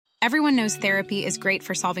Everyone knows therapy is great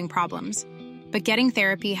for solving problems, but getting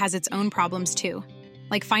therapy has its own problems too,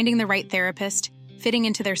 like finding the right therapist, fitting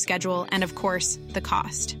into their schedule, and of course, the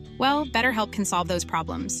cost. Well, BetterHelp can solve those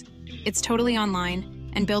problems. It's totally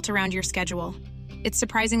online and built around your schedule. It's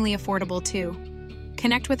surprisingly affordable too.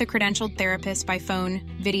 Connect with a credentialed therapist by phone,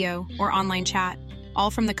 video, or online chat,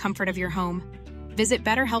 all from the comfort of your home. Visit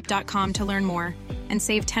BetterHelp.com to learn more and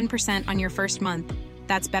save 10% on your first month.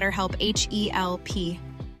 That's BetterHelp, H-E-L-P.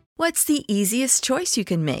 What's the easiest choice you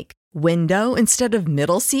can make? Window instead of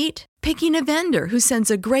middle seat? Picking a vendor who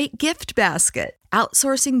sends a great gift basket?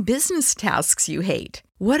 Outsourcing business tasks you hate?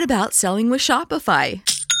 What about selling with Shopify?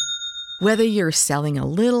 Whether you're selling a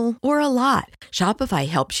little or a lot, Shopify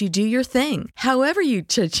helps you do your thing, however you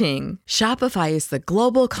cha-ching. Shopify is the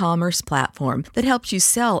global commerce platform that helps you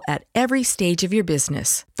sell at every stage of your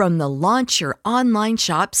business. From the launch your online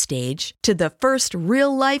shop stage to the first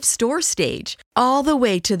real-life store stage, all the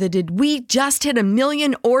way to the did we just hit 1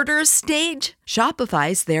 million orders stage.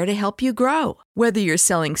 Shopify's there to help you grow. Whether you're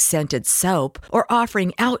selling scented soap or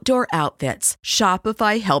offering outdoor outfits,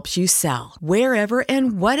 Shopify helps you sell. Wherever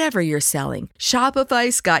and whatever you're selling,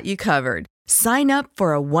 Shopify's got you covered. Sign up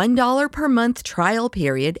for a $1 per month trial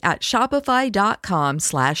period at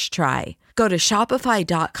shopify.com/try. Go to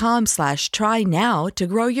shopify.com/try now to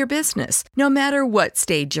grow your business, no matter what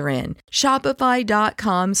stage you're in.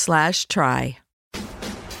 Shopify.com/try.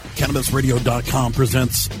 CannabisRadio.com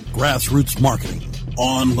presents Grassroots Marketing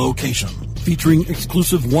on Location, featuring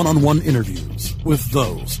exclusive one-on-one interviews with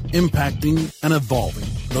those impacting and evolving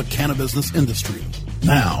the cannabis industry.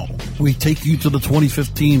 Now, we take you to the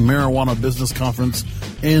 2015 Marijuana Business Conference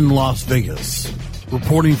in Las Vegas.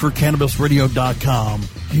 Reporting for CannabisRadio.com,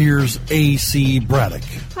 here's A.C. Braddock.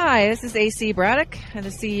 Hi, this is A.C. Braddock. I'm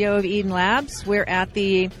the CEO of Eden Labs. We're at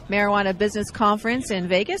the Marijuana Business Conference in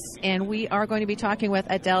Vegas, and we are going to be talking with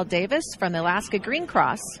Adele Davis from the Alaska Green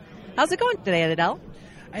Cross. How's it going today, Adele?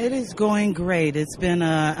 It is going great. It's been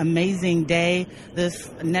an amazing day, this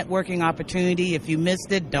networking opportunity. If you missed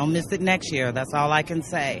it, don't miss it next year. That's all I can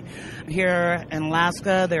say. Here in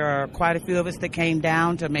Alaska, there are quite a few of us that came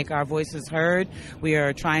down to make our voices heard. We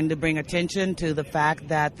are trying to bring attention to the fact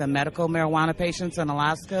that the medical marijuana patients in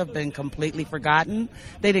Alaska have been completely forgotten.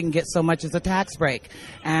 They didn't get so much as a tax break.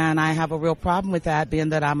 And I have a real problem with that,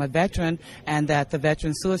 being that I'm a veteran and that the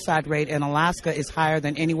veteran suicide rate in Alaska is higher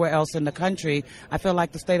than anywhere else in the country. I feel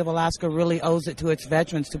like the state of Alaska really owes it to its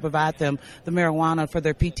veterans to provide them the marijuana for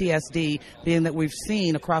their PTSD, being that we've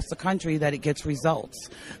seen across the country that it gets results.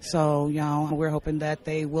 So, we're hoping that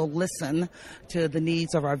they will listen to the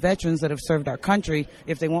needs of our veterans that have served our country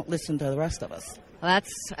if they won't listen to the rest of us. Well,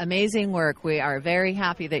 that's amazing work. We are very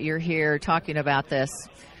happy that you're here talking about this.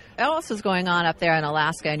 What else is going on up there in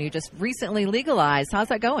Alaska, and you just recently legalized? How's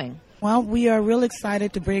that going? Well, we are real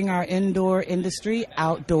excited to bring our indoor industry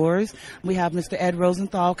outdoors. We have Mr. Ed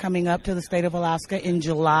Rosenthal coming up to the state of Alaska in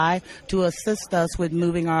July to assist us with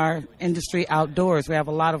moving our industry outdoors. We have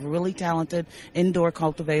a lot of really talented indoor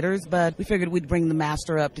cultivators, but we figured we'd bring the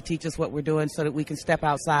master up to teach us what we're doing so that we can step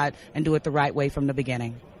outside and do it the right way from the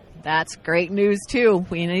beginning. That's great news, too.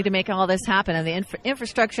 We need to make all this happen. And the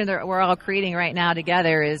infrastructure that we're all creating right now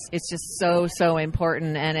together it's just so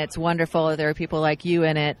important. And it's wonderful that there are people like you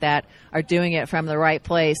in it that are doing it from the right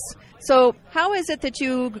place. So how is it that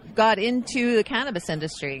you got into the cannabis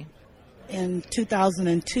industry? In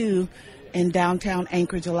 2002, in downtown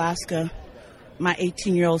Anchorage, Alaska, my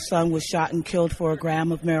 18-year-old son was shot and killed for a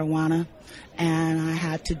gram of marijuana. And I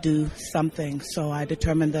had to do something, so I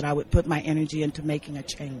determined that I would put my energy into making a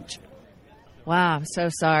change. Wow, I'm so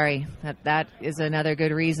sorry. That is another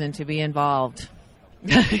good reason to be involved.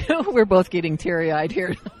 We're both getting teary-eyed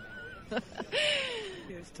here.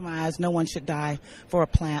 Tears to my eyes. No one should die for a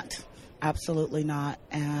plant. Absolutely not.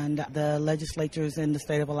 And the legislatures in the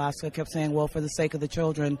state of Alaska kept saying, well, for the sake of the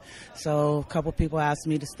children. So a couple people asked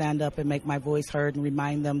me to stand up and make my voice heard and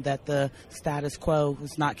remind them that the status quo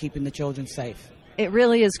was not keeping the children safe. It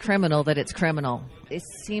really is criminal that it's criminal. It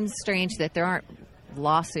seems strange that there aren't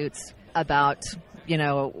lawsuits about,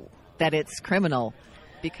 that it's criminal,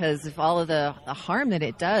 because of all of the harm that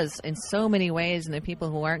it does in so many ways, and the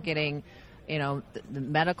people who aren't getting the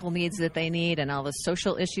medical needs that they need and all the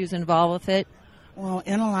social issues involved with it. Well,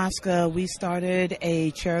 in Alaska, we started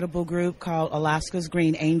a charitable group called Alaska's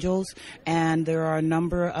Green Angels, and there are a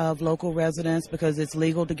number of local residents, because it's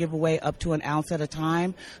legal to give away up to an ounce at a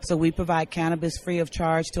time. So we provide cannabis free of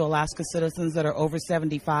charge to Alaska citizens that are over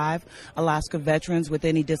 75, Alaska veterans with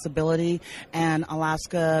any disability, and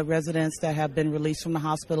Alaska residents that have been released from the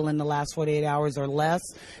hospital in the last 48 hours or less,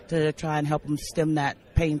 to try and help them stem that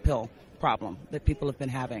pain pill problem that people have been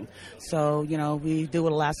having. So, we do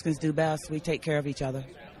what Alaskans do best. We take care of each other.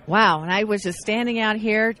 Wow. And I was just standing out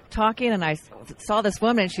here talking, and I saw this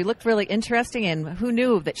woman, and she looked really interesting, and who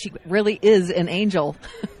knew that she really is an angel?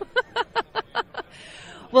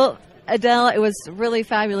 Well, Adele, it was really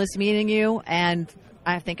fabulous meeting you, and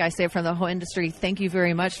I think I say from the whole industry, thank you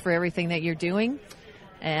very much for everything that you're doing.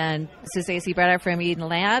 And this is AC Breda from Eden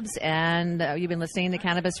Labs, and you've been listening to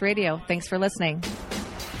Cannabis Radio. Thanks for listening.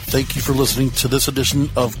 Thank you for listening to this edition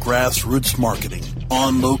of Grassroots Marketing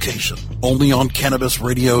on location, only on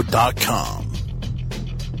CannabisRadio.com.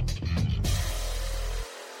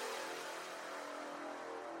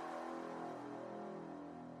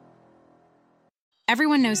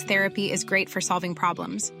 Everyone knows therapy is great for solving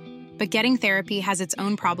problems, but getting therapy has its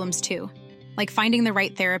own problems too, like finding the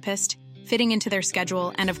right therapist, fitting into their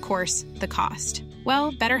schedule, and of course, the cost.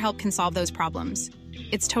 Well, BetterHelp can solve those problems.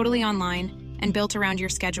 It's totally online and built around your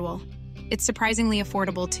schedule. It's surprisingly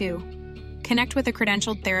affordable, too. Connect with a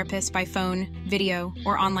credentialed therapist by phone, video,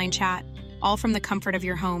 or online chat, all from the comfort of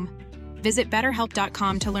your home. Visit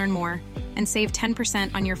BetterHelp.com to learn more and save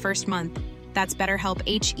 10% on your first month. That's BetterHelp,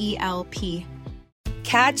 H-E-L-P.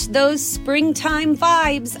 Catch those springtime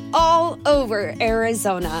vibes all over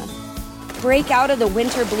Arizona. Break out of the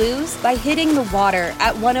winter blues by hitting the water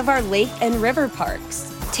at one of our lake and river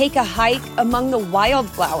parks. Take a hike among the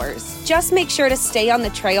wildflowers. Just make sure to stay on the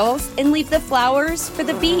trails and leave the flowers for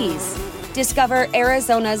the bees. Discover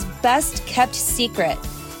Arizona's best kept secret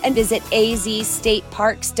and visit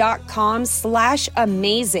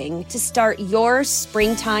azstateparks.com/amazing to start your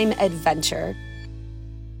springtime adventure.